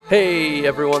Hey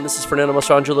everyone, this is Fernando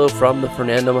Mastrangelo from the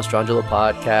Fernando Mastrangelo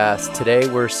podcast. Today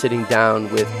we're sitting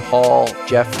down with Paul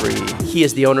Jeffrey. He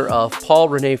is the owner of Paul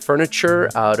Rene Furniture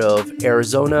out of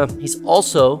Arizona. He's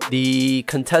also the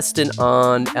contestant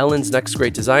on Ellen's Next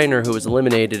Great Designer, who was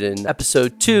eliminated in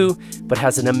episode 2, but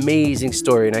has an amazing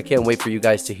story, and I can't wait for you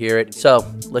guys to hear it. So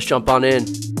let's jump on in.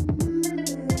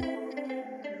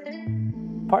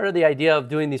 Part of the idea of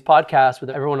doing these podcasts with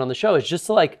everyone on the show is just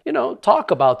to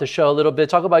talk about the show a little bit,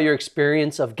 talk about your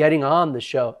experience of getting on the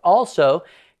show. Also,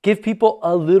 give people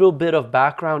a little bit of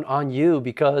background on you,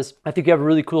 because I think you have a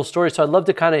really cool story. So I'd love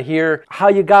to kind of hear how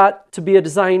you got to be a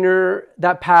designer,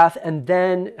 that path, and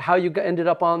then how you ended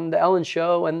up on the Ellen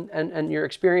show and your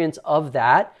experience of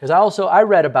that. Because I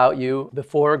read about you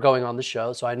before going on the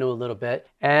show, so I knew a little bit.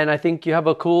 And I think you have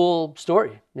a cool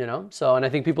story, and I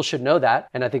think people should know that.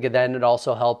 And I think then it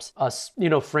also helps us,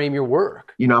 frame your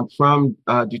work. I'm from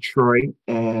Detroit,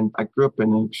 and I grew up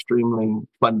in an extremely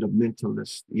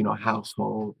fundamentalist,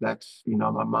 household. That's,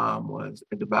 my mom was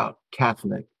a devout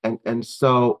Catholic. And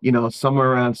so,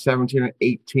 somewhere around 17 or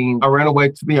 18, I ran away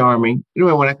to the Army.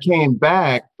 Anyway, when I came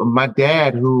back, my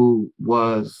dad, who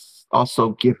was also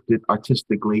gifted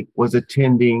artistically, was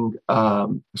attending a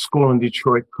school in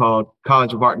Detroit called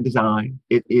College of Art and Design.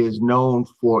 It is known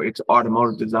for its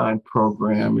automotive design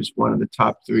program. It's one of the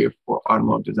top 3 or 4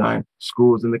 automotive design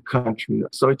schools in the country.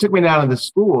 So he took me down to the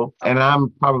school, and I'm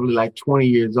probably like 20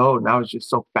 years old, and I was just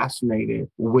so fascinated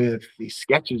with the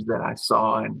sketches that I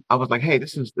saw. And I was like, hey,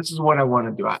 this is what I want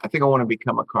to do. I think I want to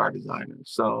become a car designer.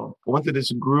 So I went to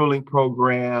this grueling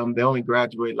program. They only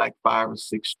graduate like 5 or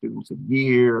 6 students a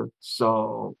year.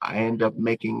 So I ended up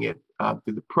making it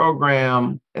through the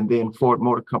program, and then Ford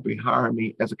Motor Company hired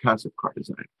me as a concept car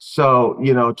designer. So,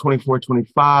 24,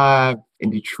 25 in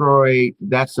Detroit,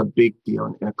 that's a big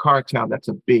deal. In a car town, that's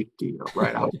a big deal,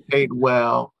 right? I was paid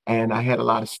well, and I had a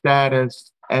lot of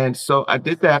status. And so I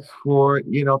did that for,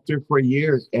 3 or 4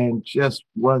 years and just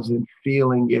wasn't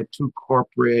feeling it, too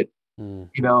corporate.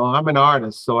 I'm an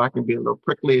artist, so I can be a little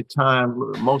prickly at times, a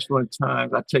little emotional at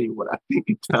times. I tell you what I think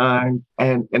at times.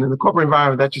 And in the corporate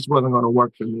environment, that just wasn't going to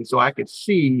work for me. So I could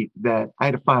see that I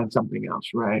had to find something else,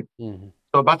 right? Mm-hmm.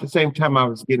 So about the same time, I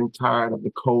was getting tired of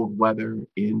the cold weather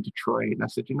in Detroit. And I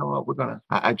said, you know what,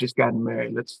 I just got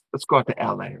married. Let's go out to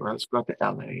LA, right? Let's go out to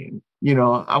LA. And,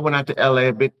 I went out to LA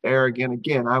a bit arrogant.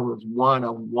 Again, I was one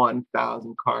of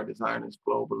 1,000 car designers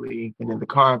globally. And in the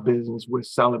car business, we're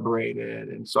celebrated.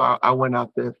 And so I went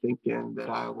out there thinking that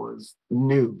I was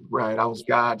new, right? I was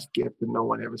God's gift and no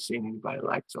one ever seen anybody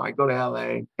like. So I go to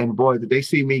LA, and boy, did they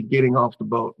see me getting off the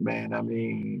boat, man. I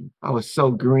mean, I was so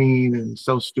green and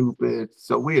so stupid.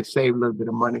 So we had saved a little bit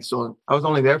of money. So I was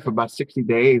only there for about 60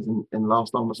 days and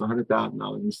lost almost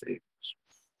 $100,000 in savings.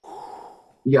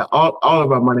 Yeah, all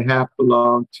of our money, half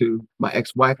belonged to my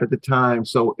ex-wife at the time.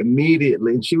 So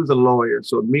immediately, and she was a lawyer.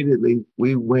 So immediately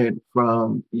we went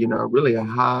from, really a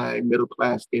high middle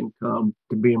class income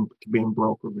to being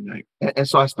broke overnight. And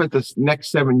so I spent this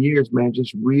next 7 years, man,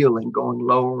 just reeling, going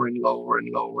lower and lower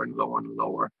and lower and lower and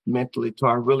lower mentally, till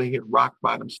I really hit rock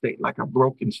bottom state, like a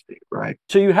broken state, right?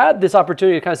 So you had this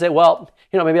opportunity to kind of say, well,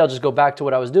 maybe I'll just go back to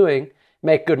what I was doing,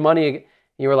 make good money.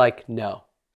 You were like, no.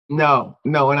 No.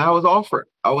 And I was offered.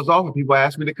 People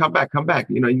asked me to come back.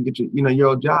 You can get your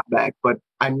old job back. But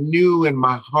I knew in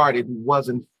my heart it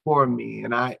wasn't for me.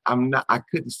 And I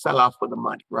couldn't sell out for the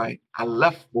money, right? I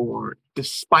left for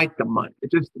despite the money.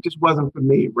 It just wasn't for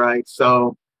me, right?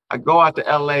 So I go out to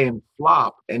LA and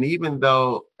flop. And even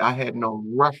though I had no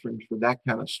reference for that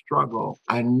kind of struggle,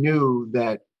 I knew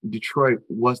that Detroit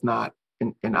was not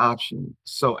an option.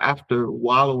 So after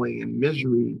wallowing in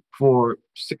misery for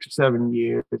 6 or 7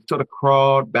 years, I sort of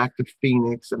crawled back to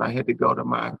Phoenix, and I had to go to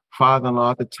my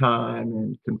father-in-law at the time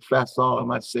and confess all of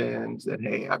my sins, that,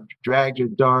 hey, I've dragged your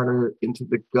daughter into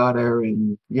the gutter,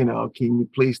 and, can you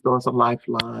please throw us a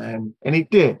lifeline? And he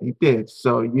did.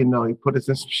 So, he put us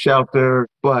in some shelter,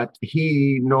 but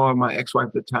he nor my ex-wife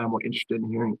at the time were interested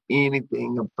in hearing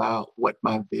anything about what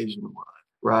my vision was.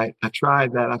 Right. I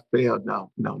tried that. I failed.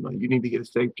 No. You need to get a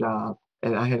safe job.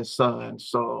 And I had a son.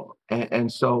 So,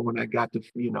 and so when I got to,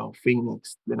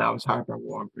 Phoenix, then I was hired by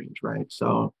Walgreens. Right.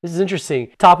 So this is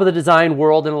interesting. Top of the design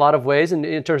world in a lot of ways, and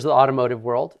in terms of the automotive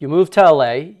world. You move to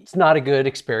LA. It's not a good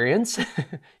experience.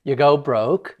 You go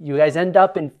broke. You guys end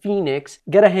up in Phoenix,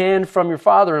 get a hand from your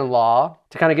father-in-law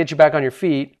to kind of get you back on your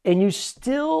feet. And you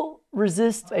still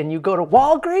resist and you go to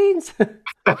Walgreens.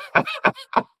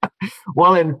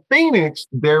 Well, in Phoenix,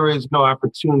 there is no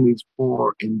opportunities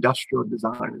for industrial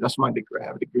design. That's my degree. I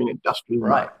have a degree in industrial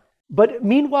design. Right. But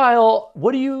meanwhile,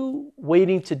 what are you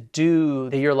waiting to do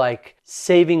that you're like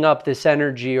saving up this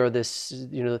energy or this,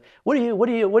 what are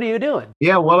you doing?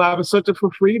 Yeah, well, I was searching for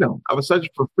freedom. I was searching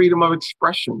for freedom of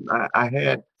expression. I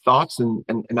had thoughts and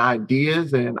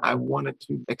ideas, and I wanted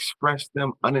to express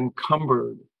them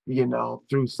unencumbered,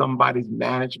 through somebody's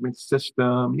management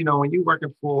system. When you're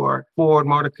working for Ford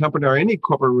Motor Company or any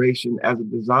corporation as a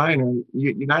designer,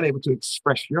 you're not able to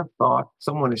express your thought.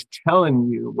 Someone is telling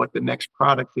you what the next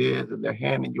product is, and they're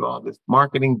handing you all this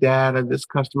marketing data. This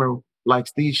customer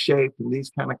likes these shapes and these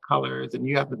kind of colors, and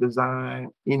you have to design,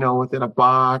 within a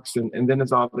box. And then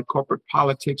there's all the corporate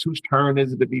politics. Whose turn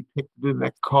is it to be picked to do the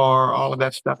next car? All of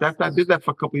that stuff. After I did that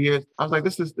for a couple of years, I was like,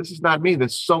 this is not me.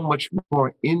 There's so much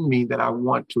more in me that I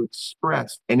want to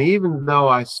express. And even though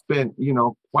I spent,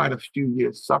 quite a few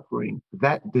years suffering,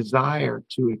 that desire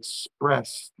to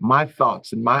express my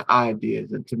thoughts and my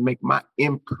ideas and to make my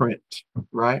imprint,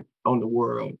 right, on the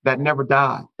world. That never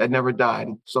died. That never died.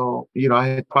 So, I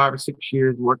had 5 or 6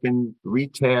 years working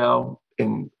retail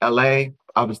in LA.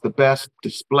 I was the best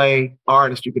display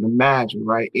artist you can imagine,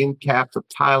 right? End caps of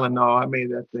Tylenol. I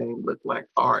made that thing look like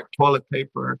art. Toilet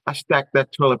paper. I stacked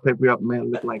that toilet paper up,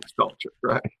 man, looked like sculpture,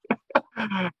 right?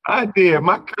 I did.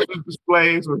 My Christmas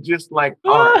displays were just like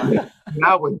art, man. And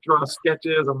I would draw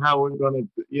sketches of how we're gonna,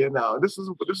 this is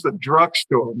a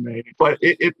drugstore, man. But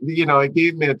it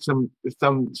gave me some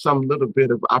little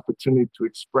bit of opportunity to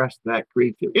express that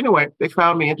creativity. Anyway, they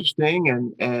found me interesting,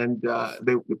 and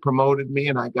they promoted me,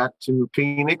 and I got to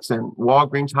Phoenix, and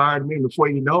Walgreens hired me. And before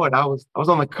you know it, I was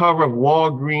on the cover of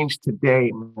Walgreens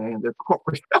Today, man. Their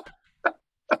corporate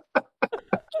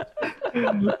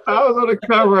I was on the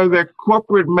cover of their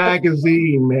corporate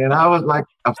magazine, man. I was like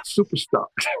a superstar.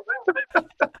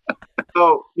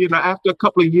 So, after a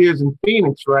couple of years in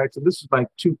Phoenix, right? So this is like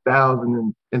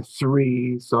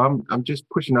 2003. So I'm just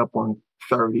pushing up on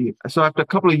 30. So after a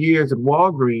couple of years at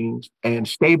Walgreens and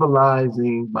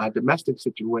stabilizing my domestic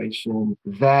situation,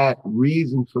 that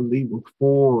reason for leaving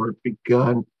Ford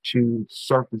begun to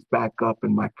surface back up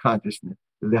in my consciousness.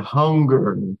 The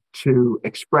hunger to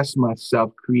express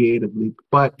myself creatively.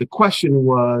 But the question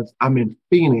was, I'm in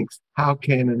Phoenix. How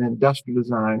can an industrial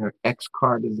designer,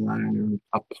 ex-car designer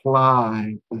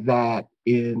apply that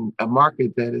in a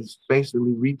market that is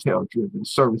basically retail driven,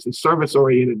 service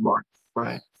oriented market,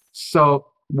 right? So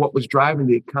what was driving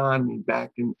the economy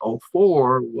back in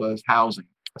 '04 was housing.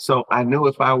 So I knew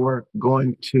if I were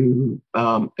going to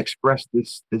express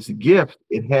this gift,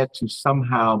 it had to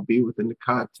somehow be within the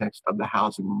context of the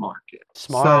housing market.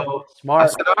 Smart, So I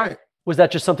smart. said, all right. Was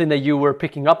that just something that you were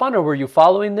picking up on, or were you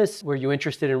following this? Were you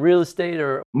interested in real estate,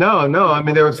 or No, no. I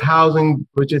mean, there was housing,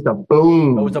 was just a it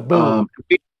was a boom. boom?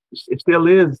 It still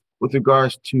is with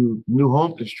regards to new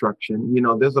home construction.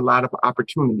 There's a lot of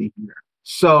opportunity here.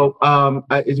 So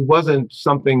it wasn't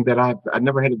something that I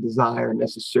never had a desire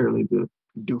necessarily to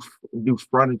do do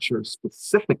furniture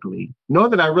specifically, nor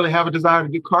that I really have a desire to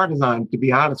do car design, to be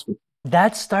honest with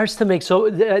That starts to make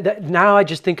now I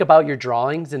just think about your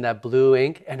drawings in that blue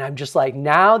ink, and I'm just like,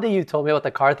 now that you told me about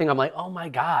the car thing, I'm like, oh my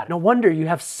God, no wonder you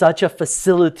have such a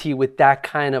facility with that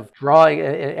kind of drawing,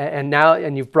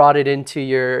 and you've brought it into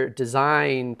your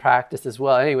design practice as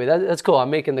well. Anyway, that's cool.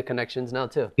 I'm making the connections now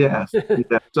too. Yes.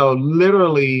 Yeah. So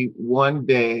literally one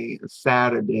day, a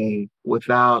Saturday,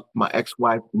 without my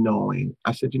ex-wife knowing,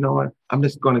 I said, you know what? I'm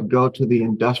just going to go to the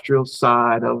industrial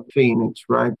side of Phoenix,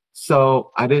 right?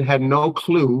 So I didn't have no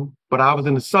clue, but I was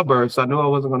in the suburbs. So I knew I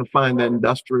wasn't going to find that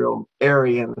industrial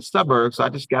area in the suburbs. So I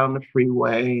just got on the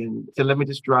freeway and said, let me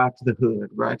just drive to the hood,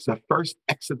 right? So the first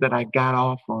exit that I got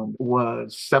off on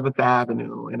was 7th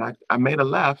Avenue. And I made a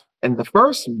left. And the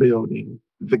first building,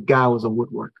 the guy was a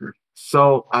woodworker.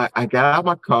 So I got out of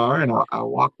my car and I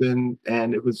walked in,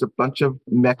 and it was a bunch of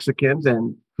Mexicans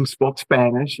and who spoke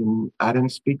Spanish, and I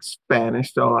didn't speak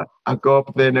Spanish. So I go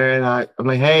up there and I'm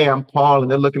like, hey, I'm Paul. And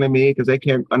they're looking at me because they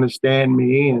can't understand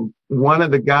me. And one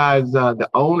of the guys, the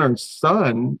owner's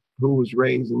son, who was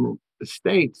raised in the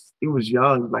States, he was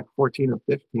young, like 14 or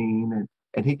 15.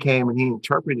 And he came and he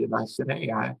interpreted. I said, hey,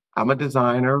 I'm a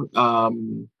designer.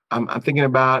 I'm thinking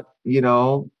about,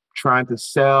 trying to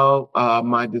sell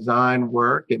my design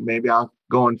work, and maybe I'll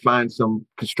go and find some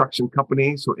construction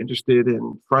companies who are interested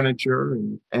in furniture,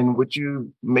 and would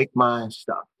you make my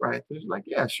stuff, right? They're like,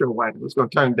 yeah, sure, why not? It's going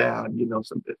to turn down,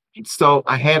 something. So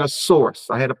I had a source.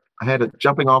 I had a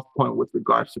jumping off point with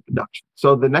regards to production.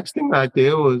 So the next thing that I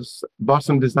did was bought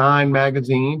some design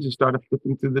magazines and started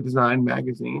flipping through the design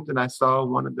magazines, and I saw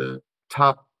one of the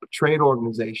top trade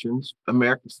organizations,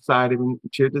 American Society of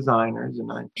Interior Designers,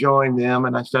 and I joined them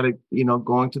and I started,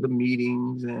 going to the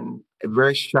meetings and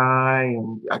very shy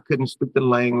and I couldn't speak the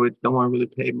language. No one really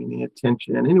paid me any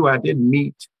attention. Anyway, I did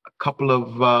meet a couple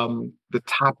of the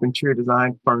top interior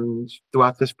design firms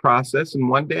throughout this process. And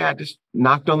one day I just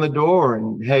knocked on the door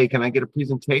and, hey, can I get a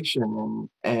presentation?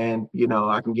 And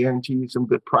I can guarantee you some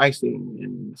good pricing.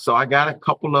 And so I got a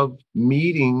couple of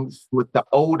meetings with the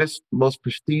oldest, most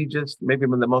prestigious, maybe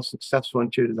even the most successful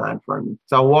interior design firm.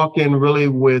 So I walk in really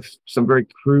with some very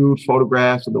crude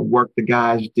photographs of the work the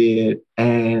guys did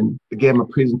and gave them a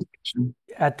presentation.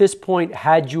 At this point,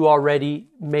 had you already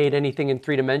made anything in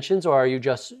 3 dimensions, or are you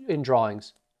just in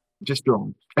drawings? Just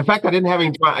drawings. In fact, I didn't have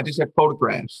any drawings. I just had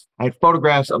photographs. I had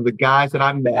photographs of the guys that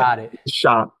I met Got in it. the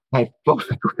shop. I had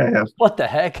photographs. What the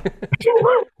heck?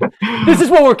 This is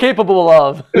what we're capable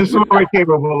of. This is what we're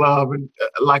capable of, and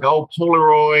like old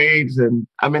Polaroids, and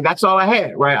I mean that's all I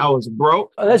had, right? I was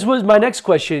broke. This was my next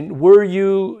question.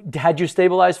 Had you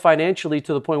stabilized financially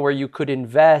to the point where you could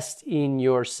invest in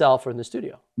yourself or in the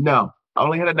studio? No, I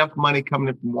only had enough money coming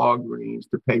in from Walgreens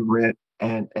to pay rent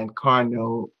and car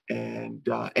note, and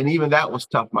even that was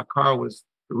tough. My car was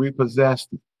repossessed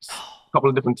a couple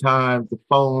of different times. The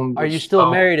phone Are you was still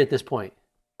married at this point?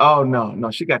 oh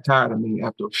no, she got tired of me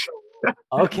after.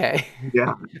 Okay.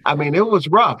 Yeah, I mean it was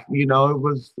rough. It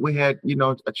was we had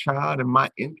a child and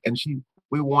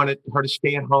we wanted her to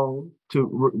stay at home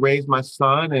to raise my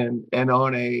son and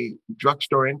on a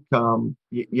drugstore income.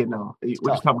 We're just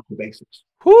Tough. talking about the basics.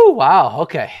 Whew, wow.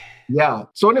 Okay. Yeah.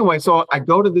 So anyway, so I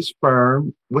go to this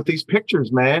firm with these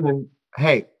pictures, man, and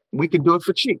hey, we can do it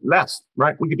for cheap, less,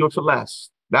 right? We can do it for less.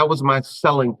 That was my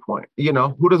selling point.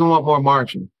 Who doesn't want more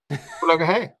margin? We're like,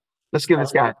 hey, let's give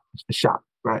this guy a shot,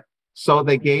 right? So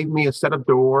they gave me a set of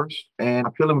doors and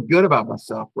I'm feeling good about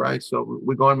myself, right? So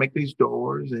we're going to make these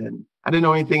doors and I didn't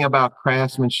know anything about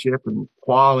craftsmanship and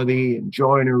quality and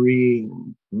joinery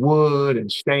and wood and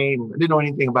stain. I didn't know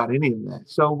anything about any of that.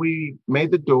 So we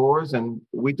made the doors and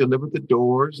we delivered the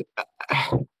doors.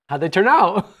 How'd they turn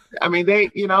out? I mean, they,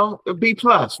 B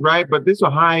plus, right? But this was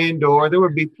a high end door. They were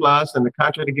B plus, and the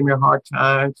contractor gave me a hard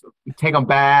time. So we take them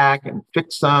back and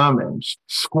fix them and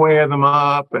square them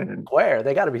up. And Square.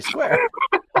 They got to be square.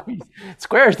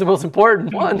 Square is the most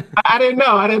important one. I didn't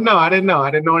know. I didn't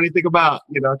know anything about,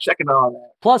 checking all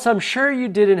that. Plus, I'm sure you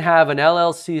didn't have an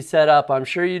LLC set up. I'm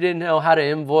sure you didn't know how to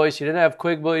invoice. You didn't have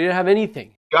QuickBooks. You didn't have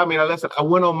anything. I mean, listen, I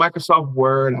went on Microsoft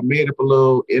Word. I made up a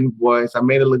little invoice. I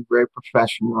made it look very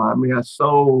professional. I mean, I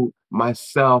sold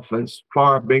myself as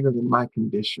far bigger than my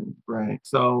condition, right?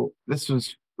 So this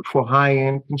was for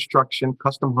high-end construction,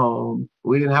 custom home.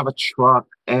 We didn't have a truck,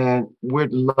 and we're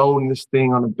loading this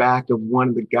thing on the back of one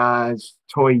of the guys'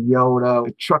 Toyota.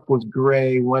 The truck was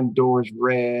gray, one door is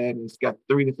red. It's got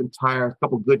 3 different tires, a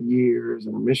couple good years,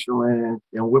 and a Michelin.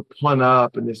 And we're pulling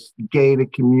up in this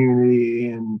gated community,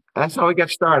 and that's how we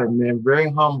got started, man. Very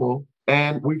humble.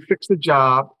 And we fixed the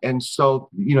job. And so,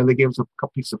 they gave us a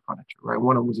couple pieces of furniture, right?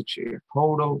 One of them was a chair.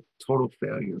 Total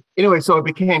failure. Anyway, so it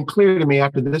became clear to me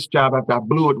after this job, after I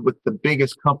blew it with the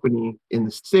biggest company in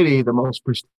the city, the most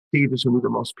prestigious, who knew the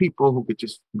most people, who could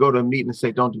just go to a meeting and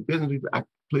say, don't do business with me. I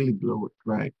completely blew it,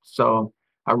 right? So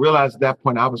I realized at that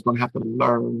point I was going to have to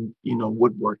learn,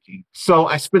 woodworking. So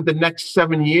I spent the next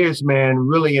 7 years, man,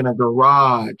 really in a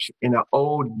garage, in an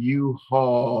old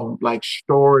U-Haul, like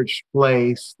storage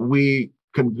place. We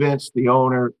convinced the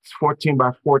owner, 14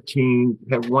 by 14,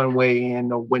 had one way in,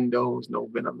 no windows, no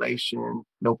ventilation,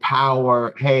 no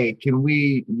power. Hey, can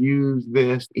we use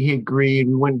this? He agreed.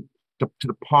 We went to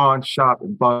the pawn shop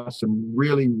and bought some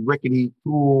really rickety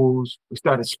tools. We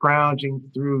started scrounging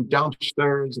through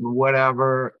dumpsters and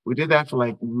whatever. We did that for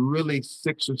like really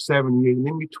 6 or 7 years. And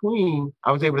in between,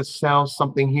 I was able to sell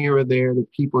something here or there to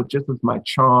people just with my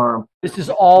charm. This is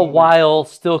all while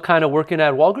still kind of working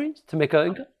at Walgreens to make an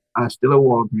income? I still at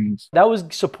Walgreens. That was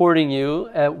supporting you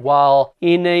while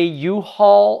in a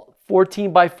U-Haul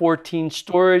 14 by 14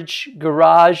 storage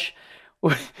garage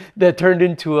that turned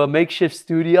into a makeshift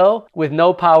studio with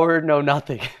no power, no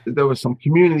nothing. There was some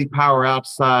community power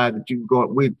outside that you could go,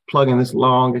 we'd plug in this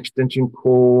long extension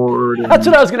cord. That's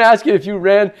what I was going to ask you, if you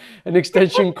ran an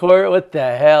extension cord. What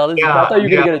the hell? I thought you were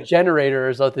going to get a generator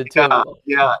or something too.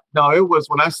 Yeah. No, it was,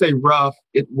 when I say rough,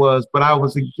 it was, but I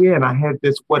had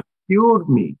this, what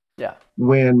fueled me. Yeah.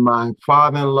 When my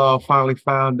father-in-law finally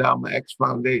found out, my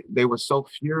ex-father, they were so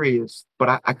furious,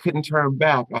 but I couldn't turn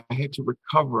back. I had to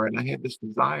recover, and I had this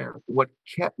desire. What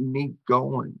kept me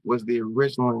going was the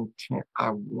original intent. I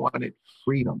wanted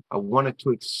freedom. I wanted to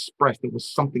express. There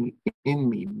was something in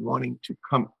me wanting to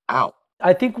come out.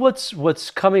 I think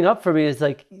what's coming up for me is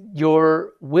like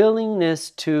your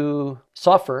willingness to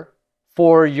suffer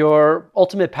for your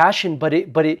ultimate passion, but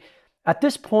it at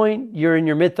this point you're in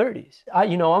your mid 30s.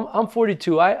 I'm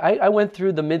 42. I went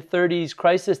through the mid 30s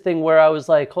crisis thing where I was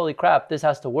like, holy crap, this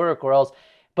has to work or else.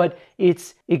 But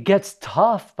it gets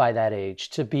tough by that age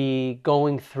to be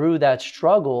going through that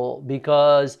struggle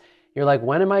because you're like,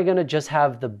 when am I going to just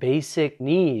have the basic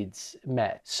needs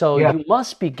met? So Yeah. you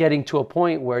must be getting to a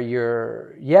point where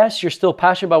yes, you're still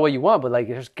passionate about what you want, but like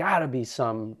there's got to be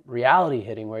some reality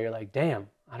hitting where you're like, damn,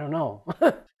 I don't know.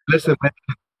 Listen,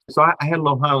 so I had a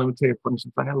little Honda. Let me tell you, for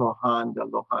instance, I had a little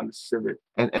Honda Civic,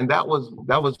 and that was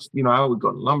I would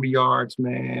go to lumber yards,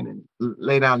 man, and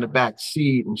lay down the back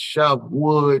seat and shove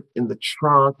wood in the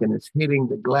trunk, and it's hitting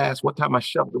the glass. One time I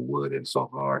shoved the wood in so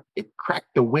hard it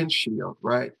cracked the windshield,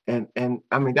 right? And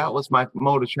I mean that was my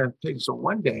mode of transportation. So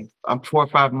one day I'm 4 or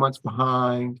 5 months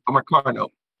behind on my car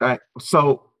note, right?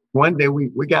 So one day we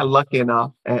got lucky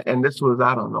enough, and this was,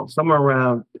 I don't know, somewhere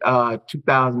around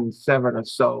 2007 or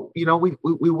so.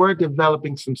 We were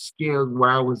developing some skills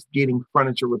where I was getting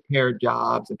furniture repair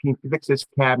jobs. And can you fix this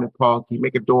cabinet, Paul? Can you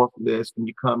make a door for this? Can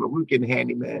you come? And we were getting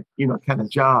handyman, kind of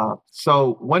job.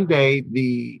 So one day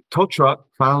the tow truck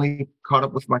finally caught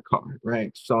up with my car,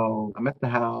 right? So I'm at the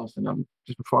house and I'm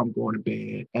just before I'm going to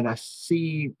bed, and I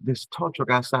see this tow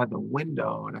truck outside the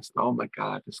window, and I said, "Oh my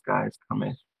God, this guy is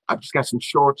coming." I've just got some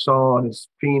shorts on, it's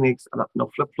Phoenix, no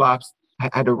flip flops. I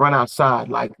had to run outside,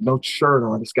 like no shirt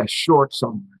on, just got shorts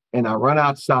on. And I run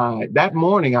outside. That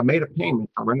morning, I made a payment.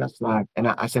 I ran outside and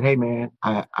I said, "Hey, man,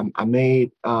 I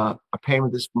made a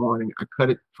payment this morning. I cut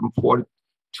it from 4 to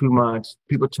 2 months.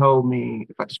 People told me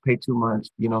if I just pay 2 months,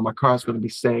 my car's going to be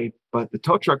saved. But the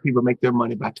tow truck people make their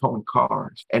money by towing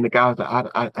cars." And the guy was like,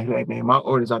 I like, "Man, my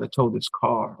orders are to tow this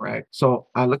car, right?" So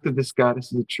I looked at this guy.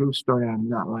 This is a true story. I'm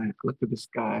not lying. I looked at this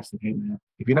guy. I said, "Hey, man,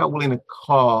 if you're not willing to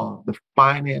call the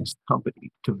finance company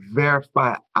to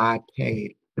verify I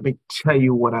paid, let me tell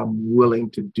you what I'm willing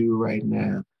to do right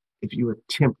now if you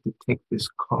attempt to take this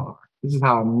car. This is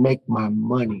how I make my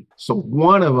money." So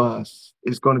one of us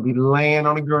is going to be laying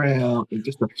on the ground in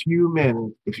just a few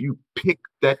minutes if you pick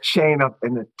that chain up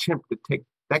and attempt to take.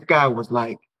 That guy was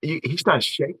like, he started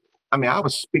shaking. I mean, I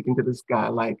was speaking to this guy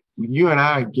like, "You and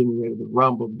I are getting ready to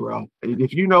rumble, bro.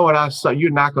 If you know what I saw, you're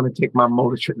not going to take my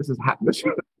motor trip. This is happening."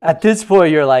 At this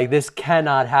point, you're like, this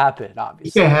cannot happen, It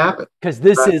obviously. can't happen. Because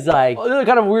this Right? is like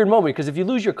kind of a weird moment. Because if you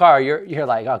lose your car, you're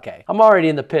like, okay, I'm already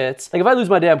in the pits. Like if I lose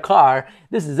my damn car,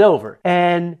 this is over.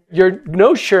 And you're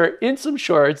no shirt, in some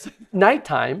shorts,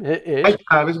 nighttime ish.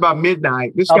 Nighttime, it's about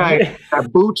midnight. This guy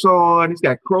got boots on. He's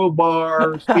got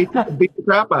crowbars. He beat the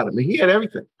crap out of me. He had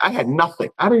everything. I had nothing.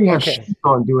 I didn't even have Okay. shoes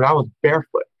on, dude. I was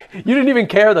barefoot. You didn't even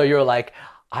care though. You were like,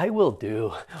 I will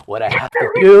do what I have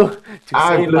to do to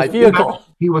I save my listen, vehicle.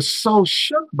 he was so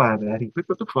shook by that. He picked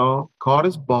up the phone, called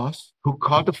his boss, who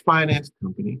called the finance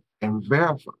company and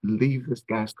verified, leave this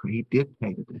guy's car. He did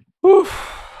pay the bill. Oof.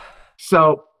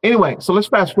 So anyway, so let's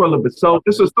fast forward a little bit. So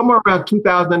this was somewhere around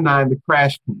 2009, the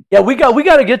crash came. Yeah, we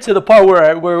got to get to the part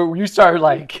where you start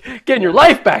like getting your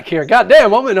life back here. God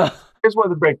damn, I'm in a. Here's one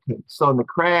of the breakthroughs. So in the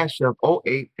crash of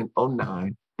 '08 and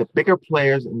 '09, the bigger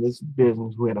players in this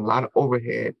business who had a lot of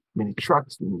overhead, many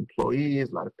trucks and employees,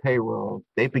 a lot of payroll,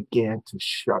 they began to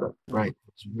shut up, right?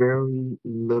 It's very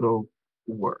little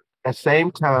work. At the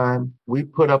same time, we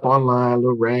put up online a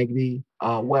little raggedy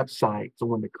website. So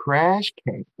when the crash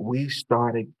came, we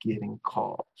started getting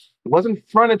calls. It wasn't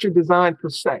furniture design per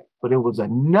se, but it was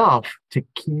enough to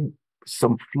keep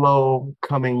some flow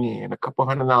coming in, a couple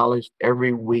 $100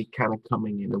 every week kind of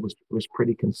coming in. It was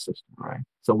pretty consistent, right?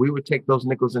 So we would take those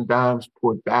nickels and dimes,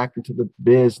 pour it back into the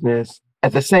business.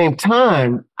 At the same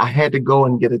time, I had to go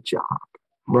and get a job,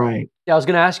 right? Yeah, I was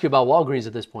gonna ask you about Walgreens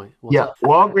at this point. What's Yeah, up?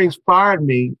 Walgreens fired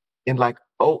me in like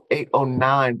 '08,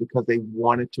 '09 because they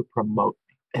wanted to promote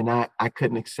me, and I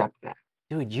couldn't accept that.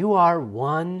 Dude, you are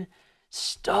one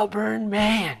stubborn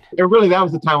man. And really, that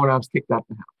was the time when I was kicked out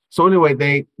the house. So anyway,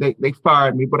 they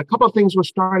fired me, but a couple of things were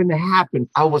starting to happen.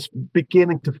 I was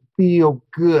beginning to feel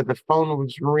good. The phone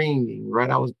was ringing, right?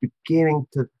 I was beginning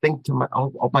to think to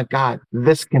oh my God,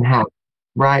 this can happen,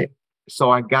 right?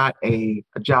 So I got a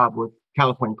job with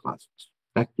California Closets.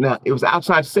 Now it was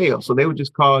outside sales, so they would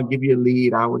just call and give you a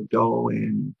lead. I would go,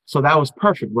 and so that was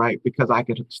perfect, right? Because I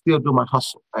could still do my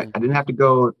hustle. Right? I didn't have to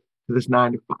go to this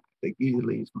 9 to 5. They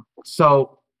usually leads.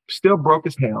 So still broke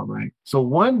as hell, right? So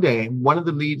one day, one of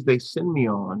the leads they sent me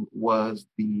on was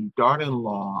the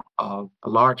daughter-in-law of a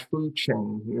large food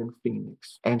chain here in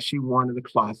Phoenix, and she wanted a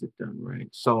closet done, right?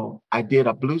 So I did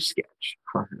a blue sketch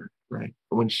for her, right?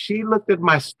 When she looked at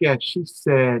my sketch, she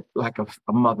said, like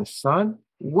a mother's son,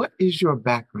 what is your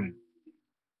background?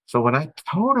 So when I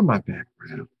told her my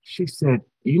background, she said,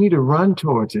 you need to run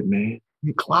towards it, man.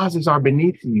 Your closets are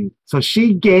beneath you. So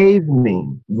she gave me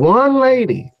one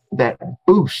lady that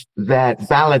boost, that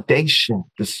validation,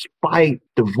 despite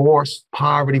divorce,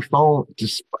 poverty, phone,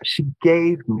 she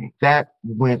gave me. That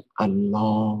went a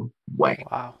long way.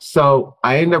 Wow. So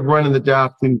I ended up running the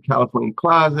job through California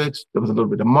Closets. There was a little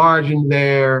bit of margin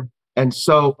there. And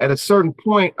so at a certain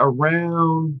point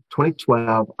around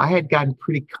 2012, I had gotten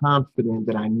pretty confident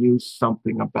that I knew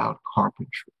something about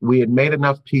carpentry. We had made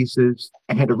enough pieces.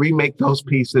 I had to remake those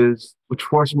pieces, which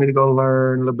forced me to go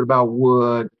learn a little bit about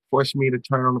wood, forced me to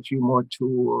turn on a few more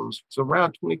tools. So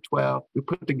around 2012, we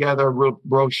put together a real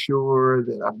brochure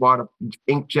that I bought an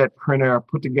inkjet printer. I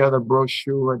put together a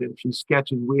brochure, did a few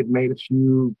sketches. We had made a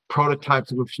few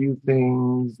prototypes of a few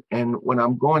things. And when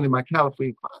I'm going to my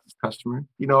California Closets customer,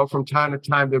 from time to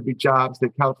time, there'd be jobs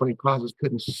that California Closets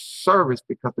couldn't service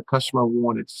because the customer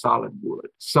wanted solid wood.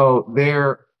 So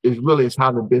there is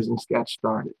how the business got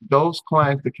started. Those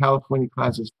clients, the California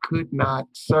Closets could not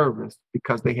service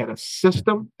because they had a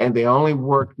system and they only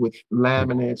worked with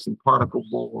laminates and particle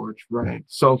boards, right?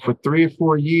 So for 3 or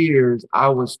 4 years, I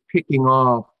was picking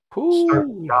off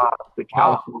certain Ooh. jobs the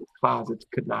Wow. California Closets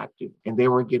could not do. And they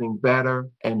were getting better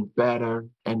and better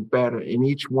and better. And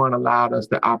each one allowed us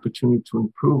the opportunity to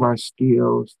improve our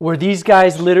skills. Were these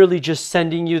guys literally just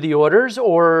sending you the orders,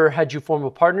 or had you formed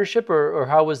a partnership, or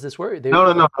how was this work? No,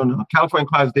 no, no, no, no. California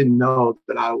Closets didn't know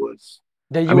that I was.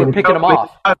 That I you were mean, picking them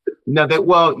California off? Closets, no, that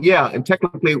well, yeah, and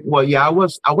technically, well, yeah,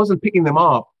 I wasn't picking them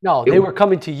off. No, It they was, were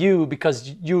coming to you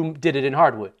because you did it in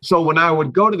hardwood. so when I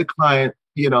would go to the client,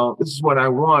 this is what I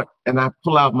want, and I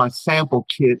pull out my sample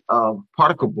kit of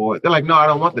particle board. They're like, no, I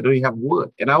don't want that. Do you have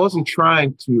wood? And I wasn't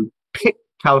trying to pick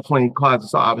California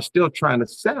Closets off. I was still trying to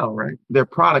sell, right, their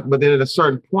product. But then at a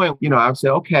certain point, I would say,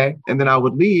 okay, and then I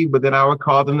would leave, but then I would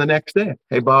call them the next day.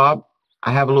 Hey, Bob,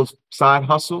 I have a little side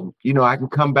hustle. I can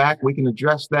come back. We can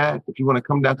address that if you want to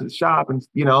come down to the shop. And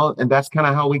that's kind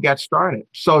of how we got started.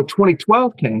 So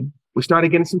 2012 came. We started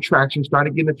getting some traction,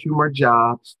 started getting a few more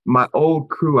jobs. My old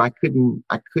crew, I could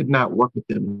not work with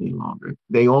them any longer.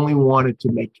 They only wanted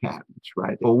to make cabinets,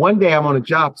 right? Well, one day I'm on a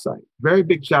job site, very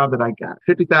big job that I got,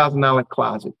 $50,000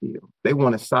 closet deal. They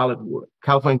wanted solid wood.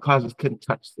 California Closets couldn't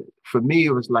touch it. For me,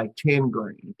 it was like 10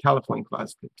 grand. California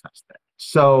Closets couldn't touch that.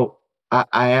 So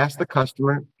I asked the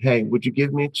customer, hey, would you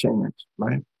give me a chance,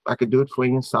 right? I could do it for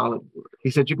you in solid wood. He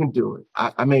said, you can do it.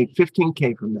 I made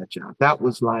 15K from that job. That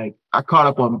was like, I caught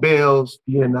up on bills,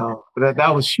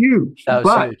 that was huge. That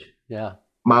was But huge. Yeah.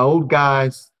 my old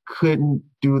guys couldn't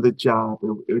do the job.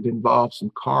 It involved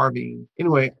some carving.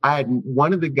 Anyway, I had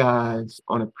one of the guys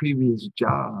on a previous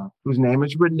job whose name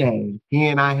is Renee. He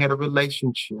and I had a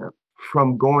relationship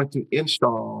from going through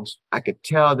installs. I could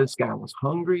tell this guy was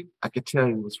hungry. I could tell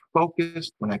he was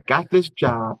focused. When I got this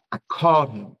job, I called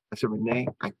him. I said, Renee,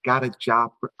 I got a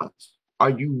job for us.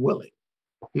 Are you willing?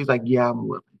 He's like, yeah, I'm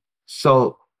willing.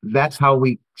 So that's how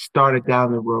we started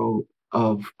down the road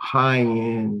of high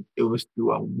end. It was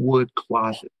through a wood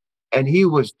closet. And he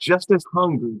was just as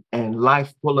hungry and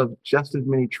life full of just as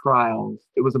many trials.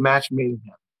 It was a match made in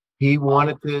heaven. He Wow.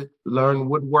 wanted to learn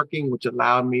woodworking, which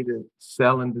allowed me to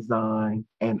sell and design.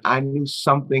 And I knew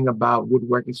something about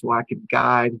woodworking, so I could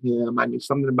guide him. I knew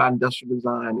something about industrial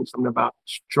design, I knew something about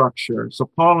structure. So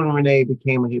Paul and Renee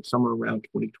became a hit somewhere around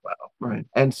 2012, right?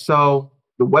 And so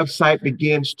the website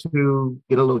begins to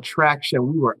get a little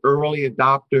traction. We were early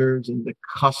adopters in the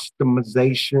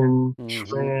customization Hmm.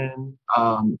 trend.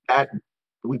 That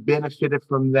we benefited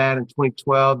from that in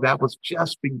 2012. That was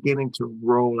just beginning to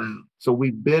roll out. So we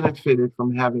benefited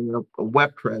from having a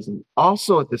web presence.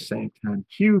 Also, at the same time,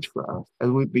 huge for us,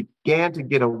 as we began to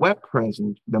get a web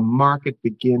presence, the market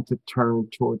began to turn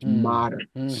towards modern.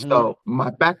 Mm-hmm. So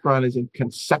my background is in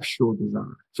conceptual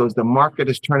design. So as the market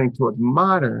is turning towards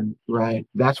modern, right,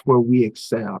 that's where we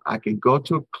excel. I can go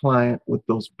to a client with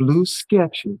those blue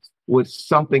sketches with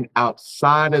something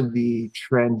outside of the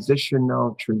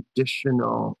traditional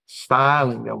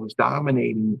styling that was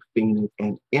dominating Phoenix.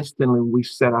 And instantly we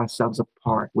set ourselves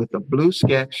apart with a blue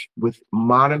sketch, with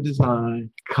modern design,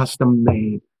 custom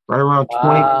made. Right around Wow.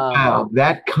 2012,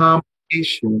 that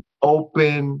combination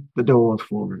opened the door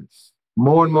for us.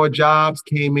 More and more jobs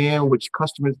came in, which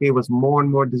customers gave us more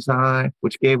and more design,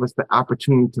 which gave us the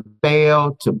opportunity to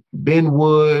fail, to bend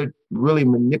wood, really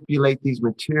manipulate these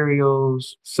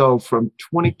materials. So from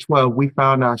 2012, we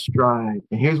found our stride.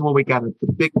 And here's where we got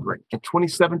the big break. In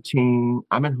 2017,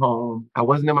 I'm at home. I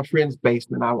wasn't in my friend's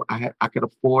basement. I could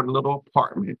afford a little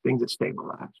apartment. Things had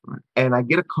stabilized, right? And I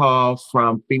get a call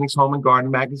from Phoenix Home and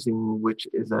Garden magazine, which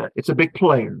is it's a big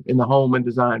player in the home and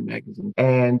design magazine.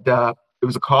 And it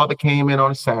was a call that came in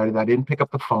on a Saturday. I didn't pick up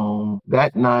the phone.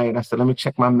 That night, I said, let me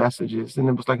check my messages. And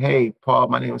it was like, hey, Paul,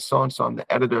 my name is so-and-so. I'm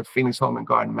the editor of Phoenix Home and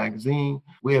Garden magazine.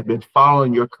 We have been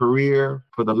following your career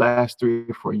for the last 3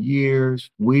 or 4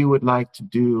 years. We would like to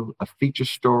do a feature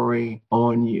story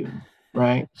on you.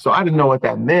 Right. So I didn't know what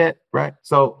that meant. Right.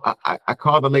 So I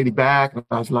called the lady back and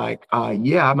I was like,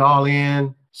 yeah, I'm all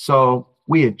in. So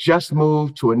we had just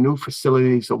moved to a new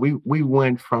facility. So we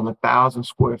went from 1,000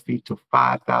 square feet to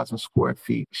 5,000 square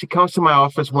feet. She comes to my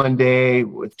office one day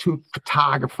with two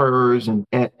photographers and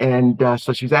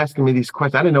so she's asking me these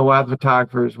questions. I didn't know why the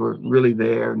photographers were really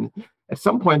there. And at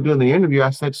some point during the interview, I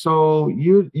said, so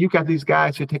you got these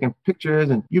guys here taking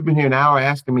pictures and you've been here an hour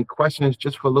asking me questions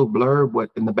just for a little blurb, what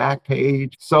in the back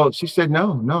page. So she said,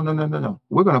 no, no, no, no, no, no.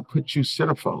 We're going to put you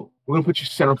centerfold. We're going to put you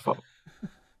centerfold.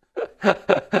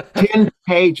 10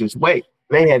 pages. Wait,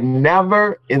 they had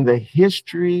never in the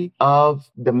history of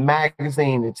the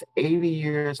magazine, it's 80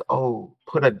 years old,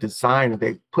 put a designer,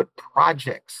 they put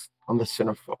projects on the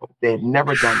centerfold. They had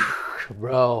never done that.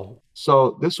 Bro.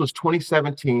 So this was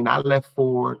 2017. I left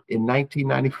Ford in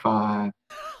 1995.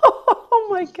 Oh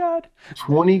my God.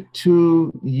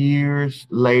 22 years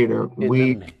later, In the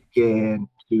we began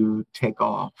to take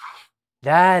off.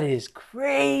 That is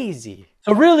crazy.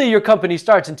 So really your company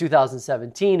starts in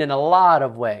 2017 in a lot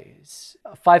of ways.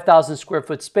 A 5,000 square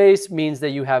foot space means that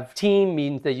you have team,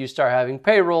 means that you start having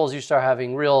payrolls, you start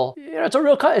having real,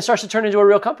 it starts to turn into a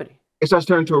real company. It starts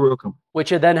turning into a real company.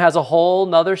 Which it then has a whole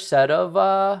nother set of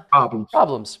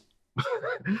problems.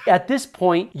 At this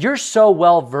point, you're so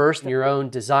well versed in your own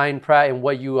design and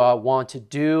what you want to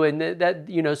do, and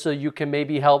that so you can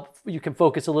maybe you can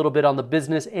focus a little bit on the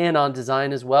business and on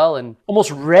design as well, and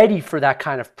almost ready for that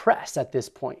kind of press at this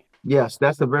point. Yes,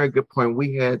 that's a very good point.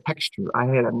 We had texture. I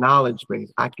had a knowledge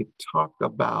base. I could talk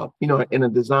about, in a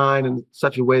design in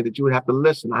such a way that you would have to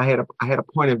listen. I had a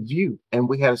point of view, and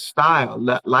we had a style,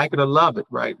 like it or love it,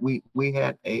 right? We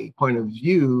had a point of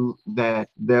view that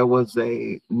there was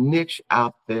a niche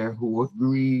out there who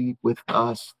agreed with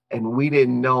us, and we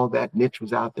didn't know that niche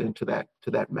was out there to that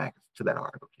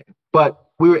article. But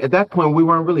we were at that point, we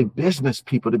weren't really business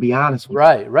people, to be honest with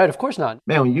you. Right, of course not.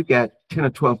 Man, when you got 10 or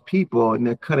 12 people and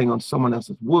they're cutting on someone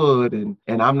else's wood and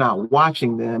I'm not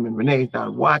watching them and Renee's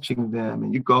not watching them,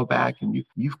 and you go back and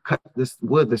you've cut this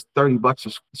wood that's $30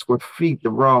 a square feet the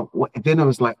wrong way. Then it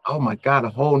was like, oh my God, a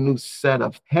whole new set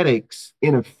of headaches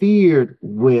interfered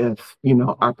with,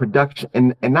 our production.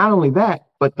 And not only that,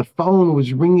 but the phone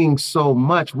was ringing so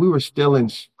much, we were still in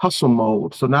hustle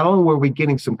mode. So not only were we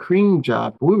getting some cream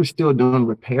jobs, but we were still doing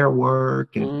repair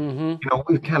work. And,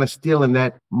 we were kind of still in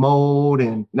that mode.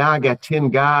 And now I got 10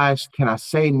 guys. Can I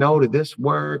say no to this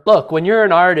work? Look, when you're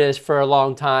an artist for a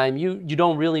long time, you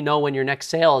don't really know when your next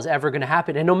sale is ever going to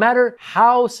happen. And no matter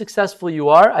how successful you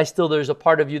are, there's a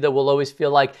part of you that will always feel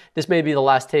like this may be the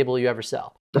last table you ever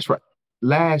sell. That's right.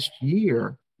 Last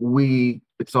year,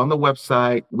 it's on the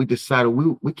website. We decided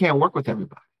we can't work with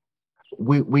everybody.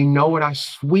 We know what our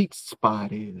sweet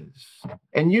spot is.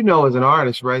 And as an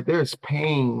artist, right, there's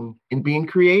pain in being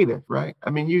creative, right? I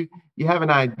mean, you have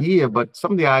an idea, but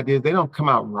some of the ideas, they don't come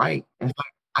out right. And it's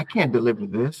like, I can't deliver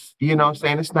this. You know what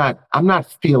I'm saying? I'm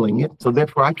not feeling it. So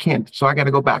therefore I can't. So I got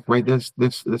to go back, right? There's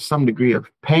some degree of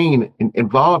pain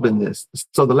involved in this.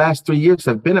 So the last 3 years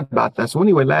have been about that. So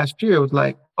anyway, last year it was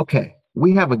like, okay,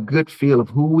 we have a good feel of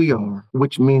who we are,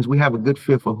 which means we have a good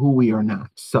feel for who we are not.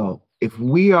 So if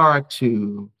we are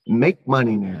to make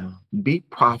money now, be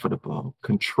profitable,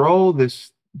 control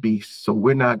this beast, so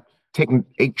we're not taking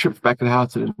 8 trips back to the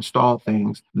house to install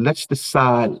things, let's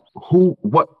decide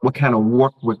what kind of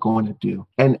work we're going to do.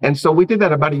 And so we did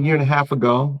that about 1.5 years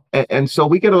ago. And so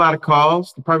we get a lot of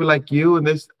calls, probably like you, and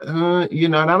this,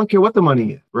 and I don't care what the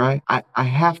money is, right? I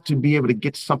have to be able to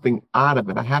get something out of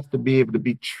it. I have to be able to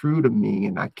be true to me,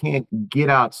 and I can't get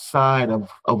outside of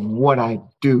what I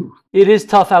do. It is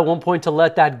tough at one point to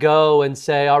let that go and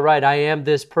say, all right, I am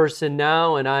this person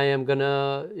now, and I am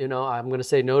gonna, I'm gonna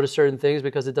say no to certain things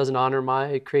because it doesn't honor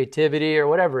my creativity or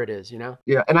whatever it is,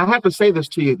 Yeah, and I have to say this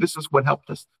to you. This is what helped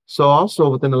us. So also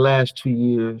within the last 2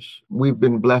 years, we've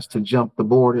been blessed to jump the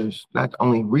borders, not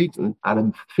only region out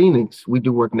of Phoenix. We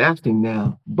do work nationally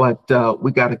now, but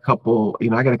we got a couple,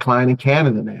 I got a client in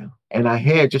Canada now. And I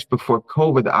had just before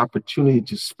COVID the opportunity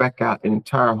to spec out an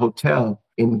entire hotel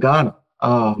in Ghana.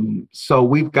 So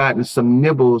we've gotten some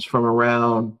nibbles from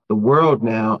around the world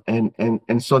now, and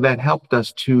so that helped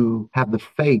us to have the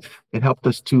faith. It helped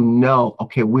us to know,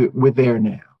 okay, we're there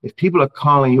now. If people are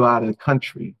calling you out of the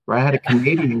country, right? I had a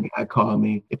Canadian guy call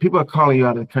me. If people are calling you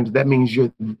out of the country, that means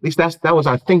you're. At least that was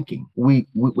our thinking. We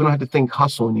don't have to think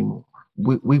hustle anymore.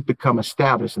 We've become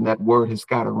established, and that word has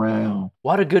got around.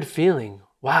 What a good feeling.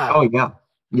 Oh Wow. yeah,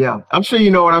 yeah. I'm sure you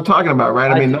know what I'm talking about,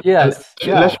 right? I I mean, do, yes.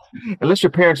 unless Yeah. unless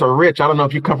your parents are rich, I don't know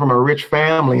if you come from a rich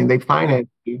family and they finance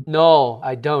you. No,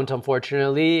 I don't,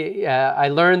 unfortunately. I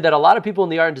learned that a lot of people in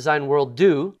the art and design world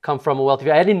do come from a wealthy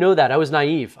family. I didn't know that. I was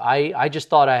naive. I just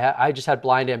thought I just had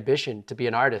blind ambition to be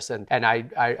an artist, and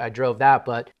I drove that.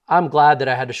 But I'm glad that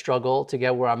I had to struggle to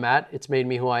get where I'm at. It's made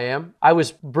me who I am. I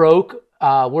was broke,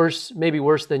 worse, maybe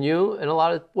worse than you in a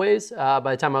lot of ways. By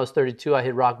the time I was 32, I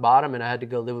hit rock bottom, and I had to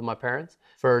go live with my parents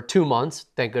for 2 months.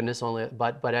 Thank goodness, only.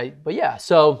 But yeah.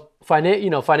 So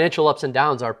financial ups and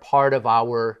downs are part of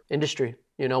our industry,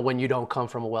 when you don't come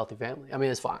from a wealthy family. I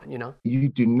mean, it's fine. You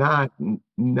do not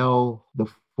know the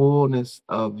fullness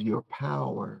of your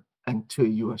power until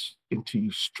you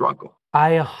struggle.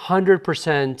 I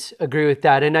 100% agree with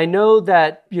that. And I know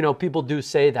that, people do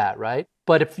say that, right?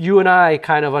 But if you and I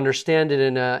kind of understand it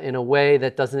in a way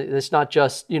that doesn't, it's not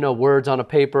just, words on a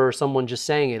paper or someone just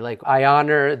saying it. Like, I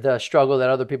honor the struggle that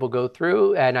other people go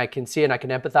through, and I can see and I can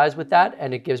empathize with that.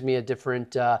 And it gives me a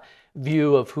different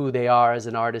view of who they are as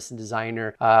an artist and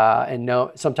designer, and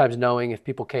sometimes knowing if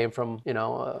people came from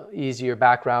easier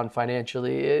background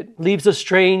financially, it leaves a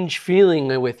strange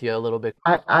feeling with you a little bit.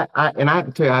 And I have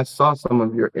to tell you, I saw some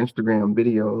of your Instagram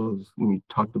videos when you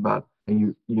talked about and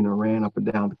you ran up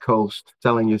and down the coast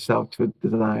selling yourself to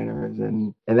designers,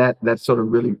 and that sort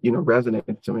of really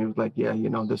resonated to me. It was like, yeah,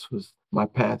 this was my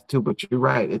path too. But you're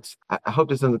right. I hope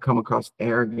this doesn't come across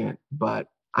arrogant, but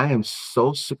I am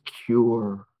so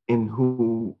secure in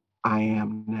who I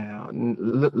am now.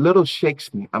 Little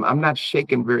shakes me. I'm not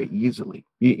shaken very easily.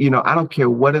 I don't care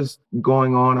what is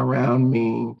going on around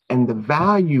me. And the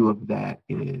value of that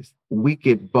is we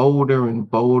get bolder and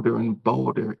bolder and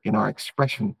bolder in our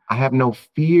expression. I have no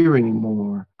fear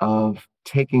anymore of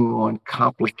taking on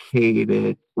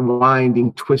complicated,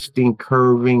 winding, twisting,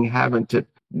 curving, having to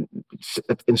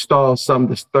install some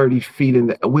that's 30 feet in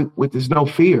the with there's no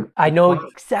fear. I know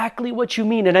exactly what you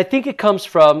mean. And I think it comes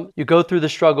from you go through the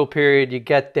struggle period, you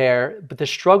get there, but the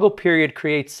struggle period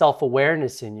creates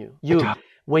self-awareness in you.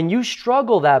 When you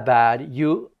struggle that bad,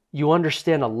 you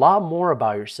understand a lot more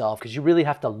about yourself because you really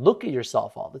have to look at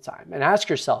yourself all the time and ask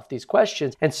yourself these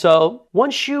questions. And so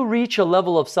once you reach a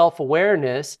level of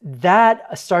self-awareness,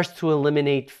 that starts to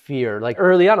eliminate fear. Like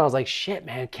early on, I was like, shit,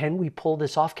 man, can we pull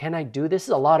this off? Can I do this? This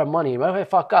is a lot of money. What if I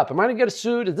fuck up? Am I gonna get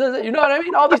sued? You know what I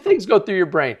mean? All these things go through your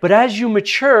brain. But as you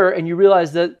mature and you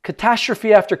realize that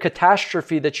catastrophe after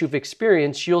catastrophe that you've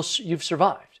experienced, you've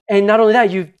survived. And not only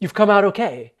that, you've come out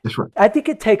okay. That's right. I think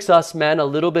it takes us men a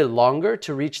little bit longer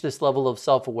to reach this level of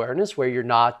self-awareness where you're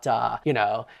not,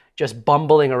 just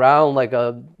bumbling around like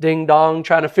a ding dong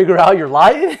trying to figure out your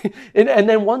life. and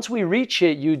then once we reach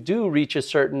it, you do reach a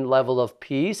certain level of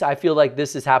peace. I feel like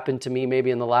this has happened to me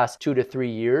maybe in the last 2 to 3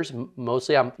 years.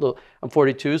 Mostly, I'm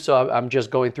 42, so I'm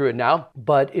just going through it now.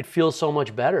 But it feels so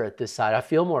much better at this side. I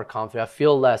feel more confident. I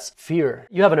feel less fear.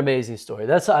 You have an amazing story.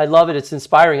 I love it. It's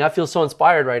inspiring. I feel so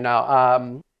inspired right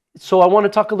now. So I want to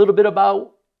talk a little bit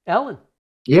about Ellen.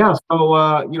 Yeah, so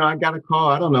I got a call.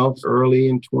 I don't know, it's early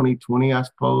in 2020, I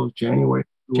suppose, January,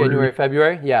 February. January,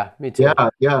 February? Yeah, me Yeah, too.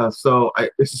 yeah. So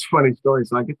this is a funny story.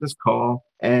 So I get this call,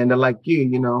 and they're like,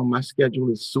 my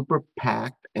schedule is super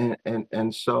packed,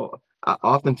 and so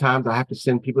oftentimes I have to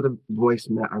send people to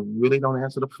voicemail. I really don't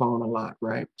answer the phone a lot,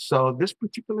 right? So this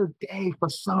particular day, for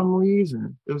some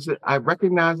reason, I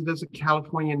recognized it as a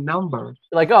California number.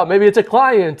 Like, oh, maybe it's a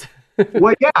client.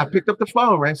 Well, yeah, I picked up the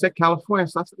phone, right? It said California.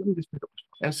 So I said, let me just pick up the phone.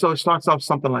 And so it starts off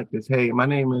something like this. Hey, my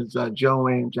name is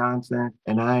Joanne Johnson,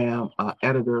 and I am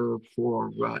editor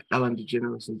for Ellen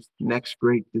DeGeneres' Next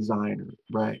Great Designer,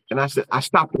 right? And I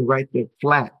stopped it right there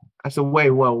flat. I said,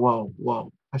 wait, whoa, whoa,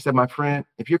 whoa. I said, my friend,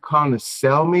 if you're calling to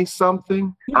sell me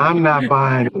something, I'm not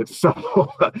buying it.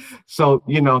 So,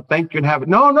 thank you and have it.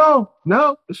 No, no,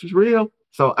 no, this is real.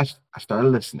 So I started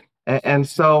listening. And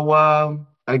so,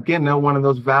 again, they're one of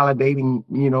those validating,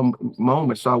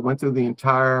 moments. So I went through the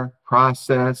entire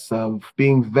process of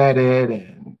being vetted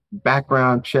and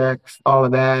background checks, all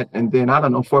of that. And then I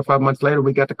don't know, 4 or 5 months later,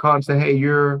 we got the call and say, hey,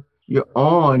 you're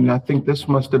on. I think this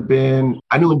must have been,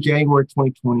 I knew in January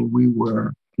 2020 we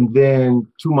were. And then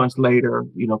 2 months later,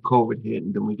 COVID hit,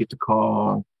 and then we get the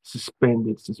call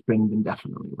suspended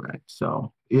indefinitely, right?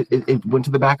 So it went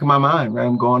to the back of my mind, right?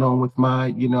 I'm going on with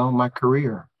my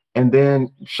career. And then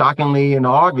shockingly in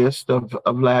August of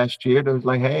last year, they was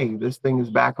like, hey, this thing is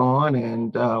back on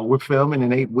and we're filming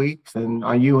in 8 weeks and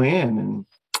are you in? And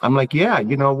I'm like, yeah,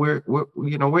 we're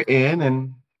in.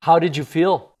 And How did you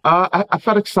feel? I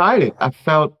felt excited. I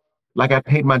felt like I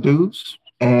paid my dues.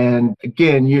 And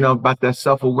again, about that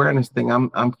self-awareness thing,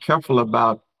 I'm careful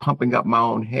about pumping up my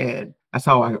own head. That's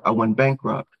how I went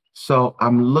bankrupt. So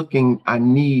I'm looking,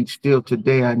 still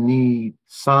today, I need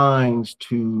signs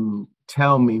to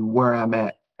tell me where I'm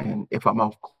at and if I'm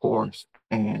off course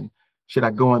and should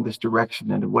I go in this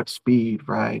direction and at what speed,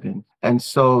 right? And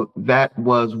so that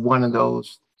was one of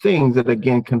those things that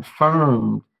again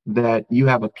confirmed that you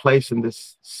have a place in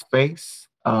this space.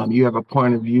 You have a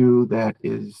point of view that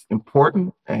is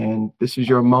important, and this is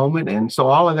your moment. And so,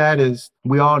 all of that is,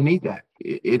 we all need that.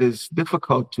 It is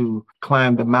difficult to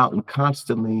climb the mountain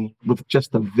constantly with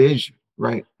just a vision,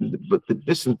 right? But the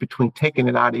distance between taking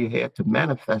it out of your head to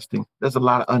manifesting, there's a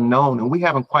lot of unknown, and we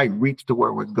haven't quite reached to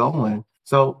where we're going.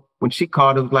 So, when she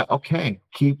called, it was like, okay,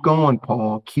 keep going,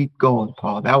 Paul, keep going,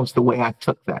 Paul. That was the way I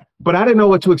took that. But I didn't know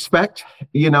what to expect,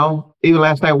 even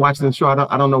last night watching the show,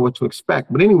 I don't know what to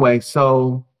expect. But anyway,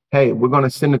 so, hey, we're going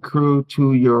to send a crew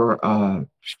to your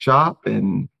shop.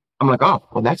 And I'm like, oh,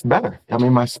 well, that's better. I'm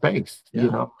in my space,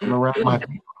 Yeah. I'm around my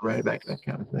people, right? That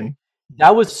kind of thing.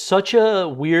 That was such a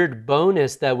weird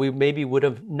bonus that we maybe would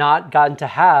have not gotten to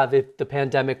have if the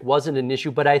pandemic wasn't an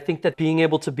issue. But I think that being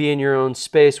able to be in your own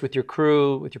space with your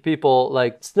crew, with your people,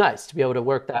 like it's nice to be able to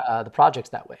work the projects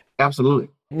that way. Absolutely.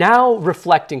 Now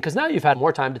reflecting, because now you've had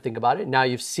more time to think about it. Now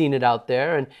you've seen it out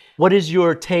there. And what is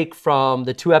your take from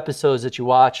the 2 episodes that you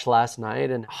watched last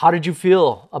night? And how did you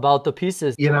feel about the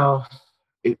pieces?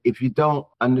 If you don't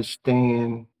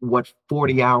understand what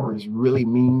 40 hours really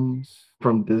means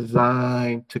from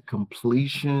design to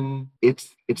completion,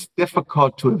 it's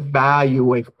difficult to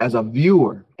evaluate as a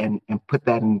viewer and put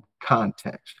that in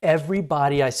context.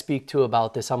 Everybody I speak to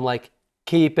about this, I'm like,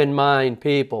 keep in mind,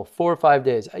 people, 4 or 5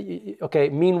 days. Okay,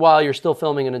 meanwhile, you're still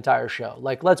filming an entire show.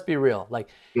 Like, let's be real. Like,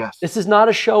 Yes. this is not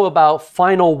a show about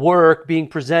final work being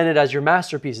presented as your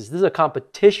masterpieces. This is a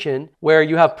competition where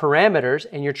you have parameters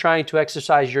and you're trying to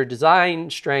exercise your design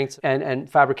strengths and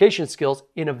fabrication skills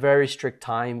in a very strict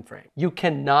time frame. You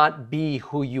cannot be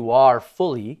who you are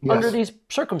fully under Yes. these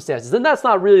circumstances. And that's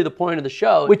not really the point of the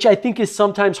show, which I think is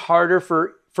sometimes harder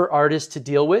for artists to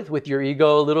deal with your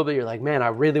ego a little bit. You're like, man, I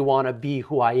really want to be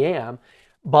who I am,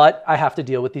 but I have to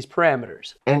deal with these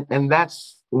parameters. And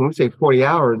that's when we say 40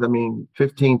 hours, I mean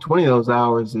 15, 20 of those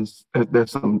hours is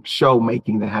there's some show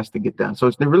making that has to get done. So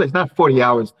it's not 40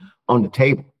 hours on the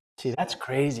table. See, that's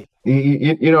crazy.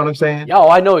 You know what I'm saying? Yeah, oh,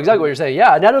 I know exactly what you're saying.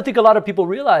 Yeah, and I don't think a lot of people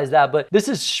realize that, but this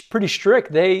is pretty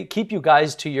strict. They keep you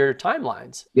guys to your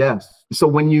timelines. Yes. So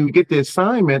when you get the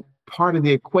assignment, part of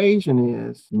the equation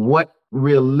is what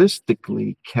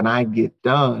realistically can I get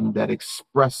done that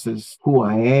expresses who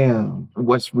I am,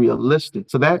 what's realistic.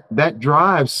 So that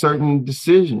drives certain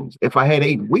decisions. If I had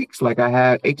 8 weeks, like I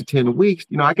had 8 to 10 weeks,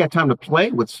 I got time to play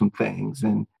with some things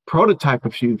and prototype a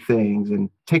few things and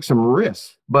take some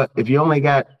risks. But if you only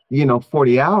got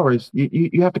 40 hours,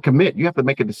 you have to commit. You have to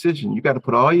make a decision. You got to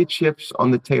put all your chips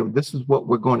on the table. This is what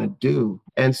we're going to do.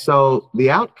 And so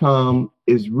the outcome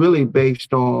is really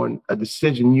based on a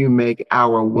decision you make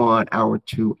hour 1, hour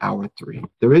 2, hour 3.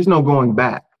 There is no going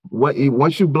back.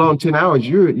 Once you've blown 10 hours,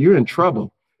 you're in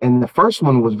trouble. And the first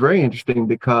one was very interesting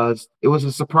because it was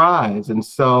a surprise. And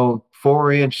so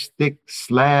 4-inch thick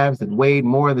slabs that weighed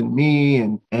more than me,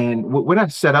 and we're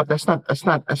not set up. That's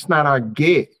not our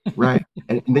gig, right?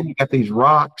 And then you got these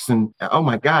rocks, and oh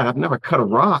my God, I've never cut a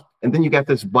rock. And then you got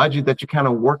this budget that you're kind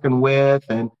of working with,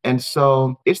 and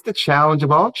so it's the challenge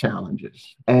of all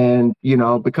challenges. And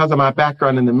because of my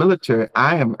background in the military,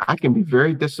 I can be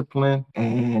very disciplined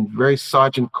and very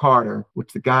Sergeant Carter,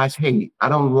 which the guys hate. I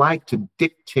don't like to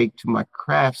dictate to my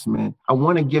craftsmen. I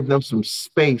want to give them some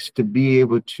space to be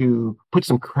able to put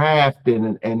some craft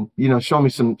in and show me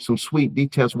some sweet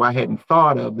details where I hadn't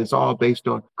thought of. That's all based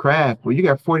on craft. Well, you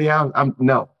got 40 hours.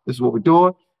 No, this is what we're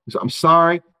doing. So I'm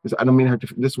sorry. I don't mean to hurt you.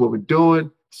 This is what we're doing.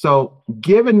 So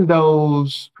given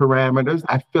those parameters,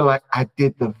 I feel like I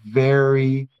did the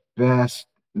very best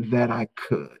that I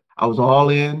could. I was all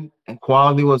in, and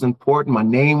quality was important. My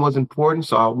name was important.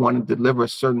 So I wanted to deliver a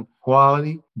certain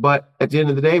quality. But at the end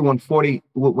of the day, when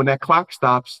that clock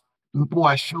stops, boy,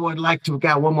 I sure would like to have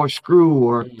got one more screw,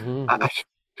 or Mm-hmm.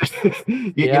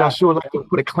 I sure would like to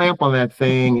put a clamp on that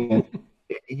thing and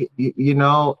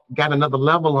got another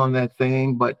level on that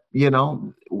thing. But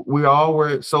we all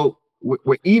were, so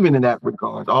we're even in that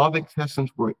regard. All the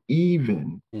contestants were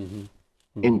even Mm-hmm.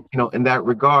 in that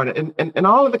regard, and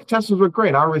all of the contestants were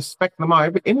great. I respect them all.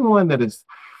 Anyone that is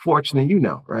fortunate,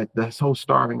 right? This whole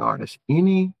starving artist,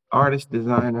 any artist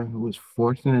designer who is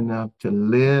fortunate enough to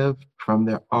live from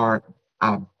their art,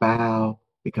 I bow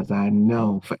because I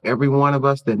know for every one of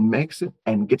us that makes it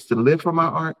and gets to live from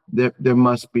our art, there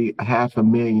must be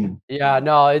 500,000. Yeah,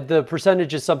 no, the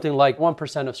percentage is something like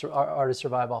 1% of artists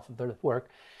survive off of their work.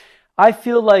 I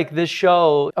feel like this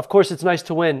show, of course, it's nice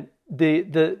to win.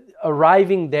 The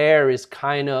arriving there is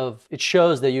kind of, it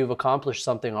shows that you've accomplished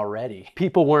something already.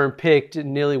 People weren't picked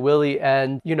nilly-willy,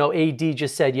 and AD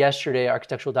just said yesterday,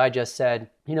 Architectural Digest said,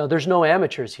 there's no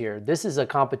amateurs here. This is a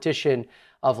competition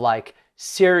of like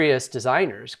serious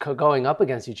designers going up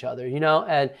against each other,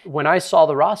 and when I saw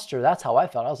the roster, that's how I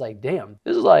felt. I was like, damn,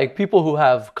 this is like people who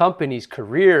have companies,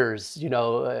 careers,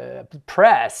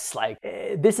 press, like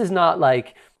this is not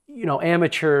like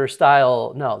amateur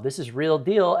style. No, this is real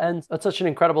deal. And that's such an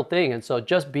incredible thing. And so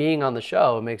just being on the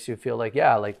show makes you feel like,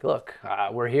 yeah, like, look,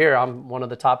 we're here. I'm one of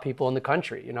the top people in the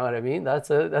country. You know what I mean? That's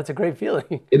a great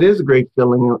feeling. It is a great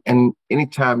feeling. And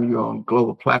anytime you're on a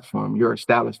global platform, your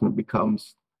establishment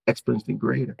becomes exponentially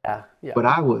greater. Yeah, yeah. But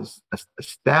I was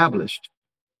established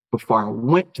before I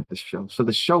went to the show. So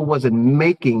the show wasn't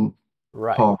making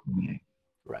Paul Kanye.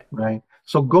 Right.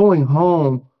 So going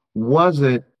home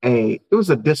it was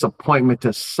a disappointment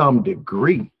to some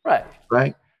degree.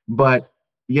 Right. But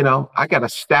I got a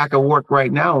stack of work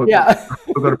right now. Yeah.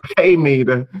 They're going to pay me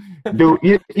to do,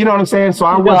 you know what I'm saying? So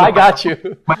I got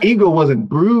you. My ego wasn't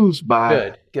bruised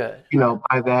by, good.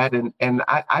 By that. And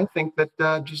I think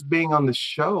that just being on the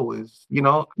show is,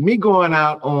 me going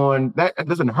out on that, it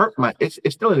doesn't hurt it's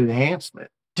still an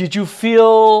enhancement. Did you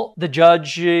feel the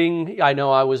judging? I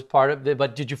know I was part of it,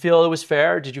 but did you feel it was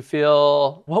fair? Did you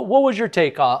feel, what was your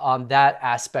take on that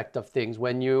aspect of things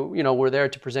when you were there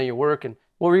to present your work, and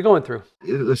what were you going through?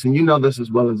 Listen, this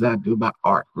as well as I do about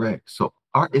art, right? So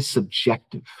art is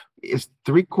subjective. It's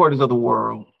 3/4 of the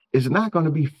world is not going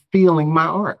to be feeling my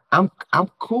art. I'm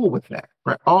cool with that,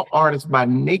 right? All artists by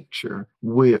nature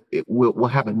will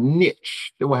have a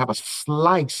niche. They will have a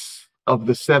slice of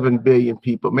the 7 billion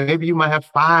people. Maybe you might have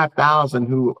 5,000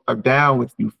 who are down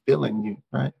with you, feeling you,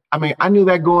 right? I mean, I knew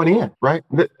that going in, right?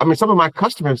 I mean, some of my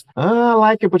customers, I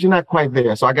like it, but you're not quite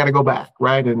there. So I got to go back,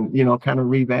 right? And, kind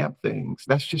of revamp things.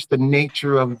 That's just the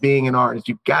nature of being an artist.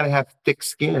 You got to have thick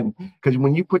skin, because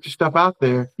when you put your stuff out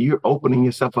there, you're opening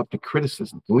yourself up to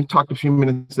criticism. And we talked a few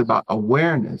minutes about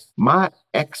awareness. My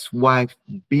ex-wife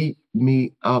beat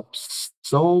me up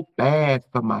so bad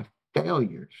for my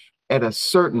failures. At a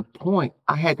certain point,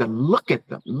 I had to look at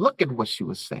what she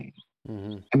was saying.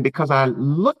 Mm-hmm. And because I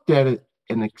looked at it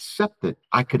and accepted,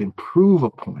 I could improve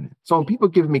upon it. So when people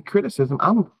give me criticism,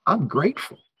 I'm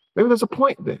grateful. Maybe there's a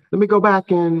point there. Let me go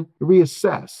back and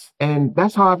reassess. And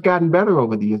that's how I've gotten better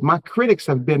over the years. My critics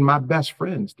have been my best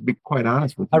friends, to be quite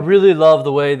honest with you. I really love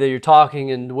the way that you're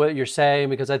talking and what you're saying,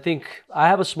 because I think I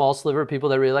have a small sliver of people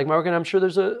that really like my work, and I'm sure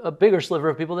there's a bigger sliver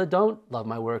of people that don't love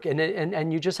my work.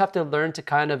 And you just have to learn to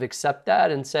kind of accept that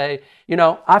and say,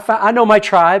 I know my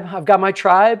tribe. I've got my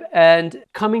tribe, and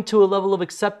coming to a level of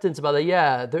acceptance about that.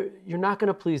 Yeah, you're not going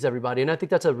to please everybody. And I think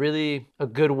that's a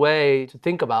good way to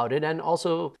think about it. And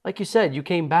also, like you said, you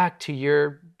came back to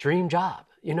your dream job.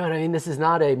 You know what I mean? This is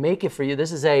not a make it for you.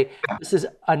 This is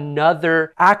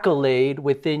another accolade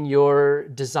within your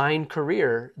design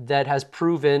career that has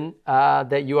proven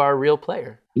that you are a real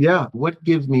player. Yeah. What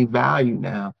gives me value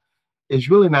now is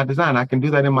really not design. I can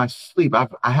do that in my sleep.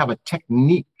 I have a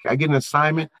technique. I get an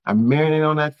assignment, I marinate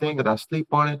on that thing, and I sleep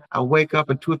on it. I wake up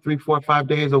in 2 or 3, 4 or 5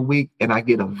 days a week, and I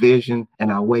get a vision,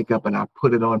 and I wake up and I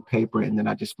put it on paper, and then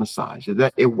I just massage it.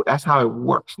 That's how it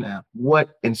works now.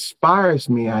 What inspires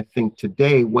me, I think,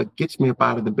 today, what gets me up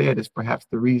out of the bed is perhaps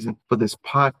the reason for this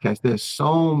podcast. There's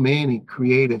so many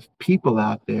creative people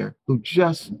out there who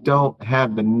just don't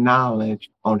have the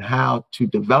knowledge on how to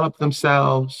develop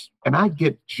themselves. And I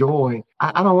get joy.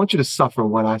 I don't want you to suffer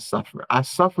what I suffer. I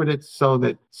suffered it so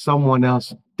that someone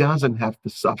else doesn't have to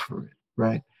suffer it,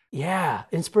 right? Yeah,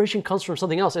 inspiration comes from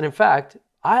something else. And in fact,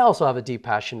 I also have a deep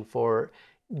passion for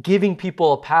giving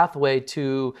people a pathway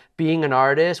to being an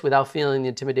artist without feeling the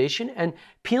intimidation, and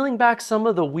peeling back some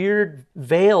of the weird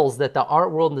veils that the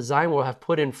art world and design world have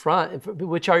put in front,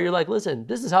 which are, you're like, listen,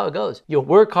 this is how it goes. You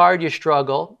work hard, you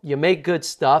struggle, you make good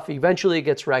stuff, eventually it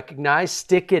gets recognized,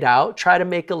 stick it out, try to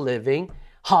make a living,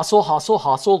 hustle,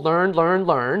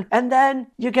 learn, and then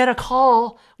you get a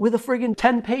call with a friggin'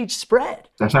 10-page spread.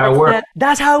 That's how it works.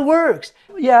 That's how it works.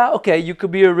 Yeah, okay, you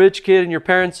could be a rich kid and your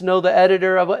parents know the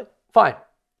editor of it. Fine.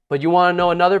 But you want to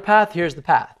know another path? Here's the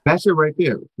path. That's it right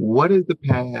there. What is the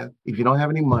path if you don't have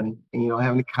any money and you don't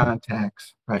have any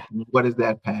contacts, right? What is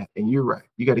that path? And you're right.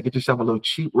 You got to get yourself a little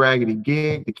cheap, raggedy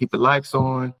gig to keep the lights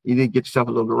on. You need to get yourself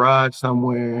a little garage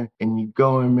somewhere and you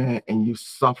go in, man, and you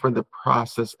suffer the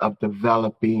process of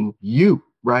developing you,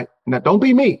 right? Now, don't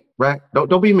be me, right?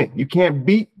 Don't be me. You can't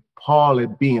beat Paul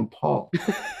at being Paul.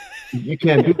 You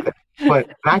can't do that.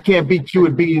 But I can't beat you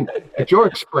at being at your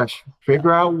expression.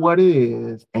 Figure out what it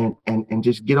is and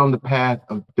just get on the path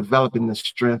of developing the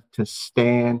strength to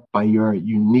stand by your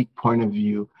unique point of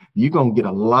view. You're gonna get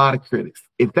a lot of critics.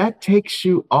 If that takes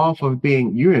you off of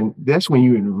that's when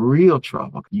you're in real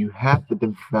trouble. You have to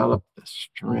develop the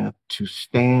strength to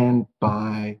stand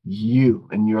by you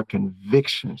and your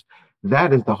convictions.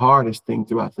 That is the hardest thing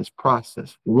throughout this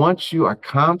process. Once you are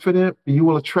confident, you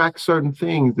will attract certain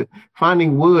things.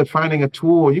 Finding wood, finding a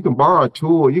tool, you can borrow a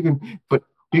tool, but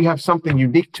do you have something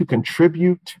unique to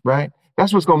contribute, right?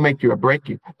 That's what's going to make you or break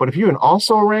you. But if you're an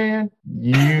also ran,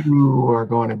 you are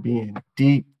going to be in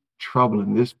deep trouble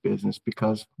in this business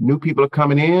because new people are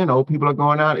coming in, old people are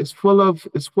going out. It's full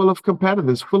of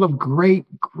competitors, full of great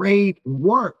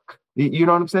work. You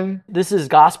know what I'm saying? This is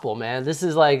gospel, man. This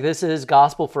is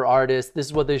gospel for artists. This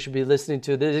is what they should be listening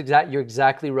to. You're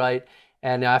exactly right.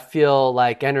 And I feel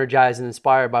like energized and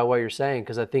inspired by what you're saying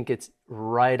because I think it's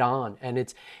right on. And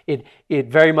it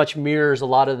very much mirrors a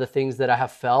lot of the things that I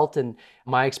have felt and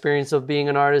my experience of being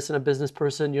an artist and a business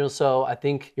person, so I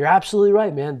think you're absolutely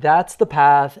right, man. That's the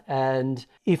path. And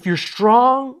if you're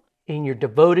strong and you're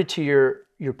devoted to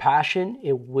your passion,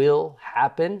 it will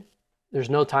happen. There's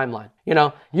no timeline.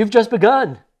 You've just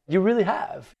begun. You really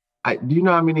have. Do you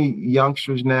know how many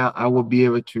youngsters now I will be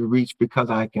able to reach because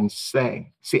I can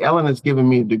say? See, Ellen has given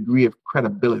me a degree of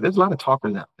credibility. There's a lot of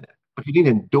talkers out there, but you need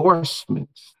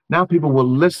endorsements. Now people will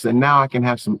listen. Now I can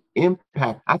have some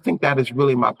impact. I think that is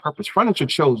really my purpose. Furniture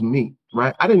chose me,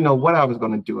 right? I didn't know what I was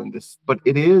going to do in this, but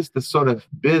it is the sort of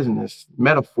business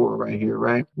metaphor right here,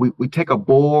 right? We take a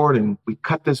board and we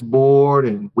cut this board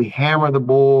and we hammer the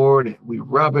board and we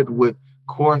rub it with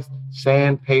coarse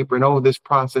sandpaper, and over this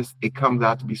process, it comes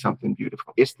out to be something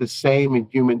beautiful. It's the same in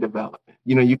human development.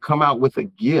 You come out with a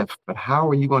gift, but how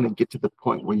are you going to get to the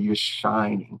point where you're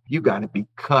shining? You got to be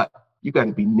cut. You got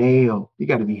to be nailed. You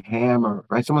got to be hammered,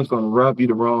 right? Someone's going to rub you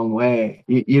the wrong way.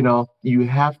 You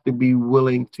have to be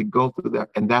willing to go through that.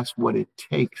 And that's what it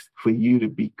takes for you to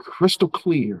be crystal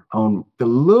clear on the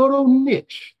little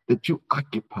niche that you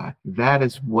occupy. That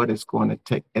is what it's going to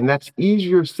take. And that's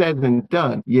easier said than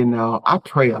done. I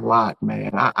pray a lot,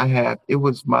 man. It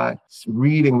was my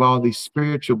reading of all these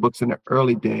spiritual books in the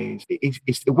early days.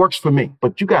 It works for me,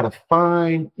 but you got to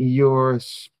find your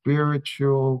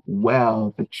spiritual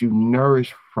well that you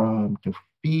nourish from to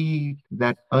feed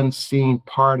that unseen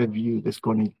part of you that's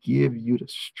going to give you the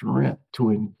strength to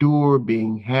endure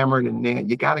being hammered and nailed.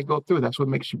 You got to go through. That's what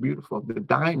makes you beautiful. The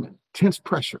diamond, tense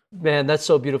pressure. Man, that's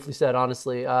so beautifully said,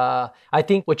 honestly. I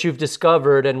think what you've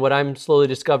discovered and what I'm slowly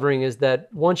discovering is that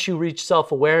once you reach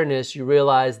self-awareness, you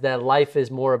realize that life is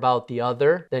more about the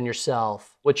other than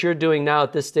yourself. What you're doing now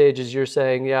at this stage is you're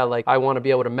saying, yeah, like I want to be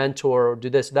able to mentor or do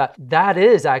this, that. That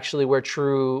is actually where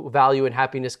true value and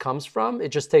happiness comes from. It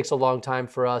just takes a long time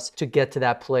for us to get to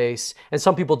that place. And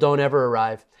some people don't ever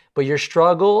arrive. But your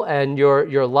struggle and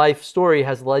your life story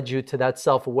has led you to that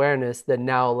self-awareness that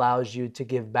now allows you to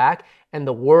give back. And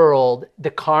the world,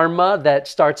 the karma that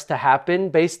starts to happen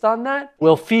based on that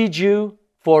will feed you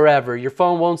forever. Your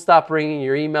phone won't stop ringing.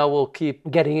 Your email will keep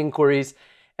getting inquiries.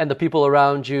 And the people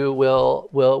around you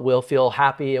will feel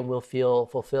happy and will feel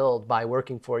fulfilled by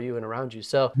working for you and around you.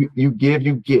 So you give,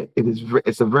 you get.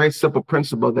 It's a very simple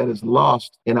principle that is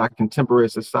lost in our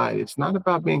contemporary society. It's not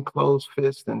about being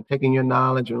closed-fist and taking your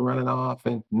knowledge and running off.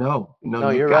 And no,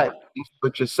 you're right.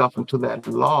 Put yourself into that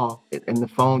law, and the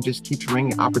phone just keeps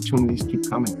ringing. Opportunities keep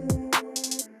coming.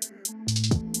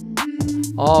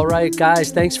 All right,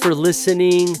 guys. Thanks for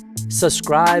listening.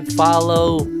 Subscribe,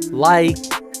 follow, like.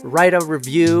 Write a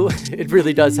review. It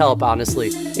really does help, honestly.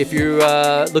 If you're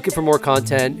looking for more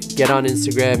content, get on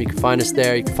Instagram. You can find us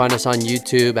there. You can find us on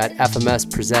YouTube at FMS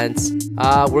Presents.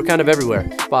 We're kind of everywhere.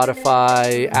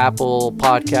 Spotify, Apple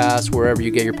Podcasts, wherever you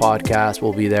get your podcasts,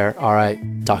 we'll be there. All right.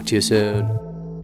 Talk to you soon.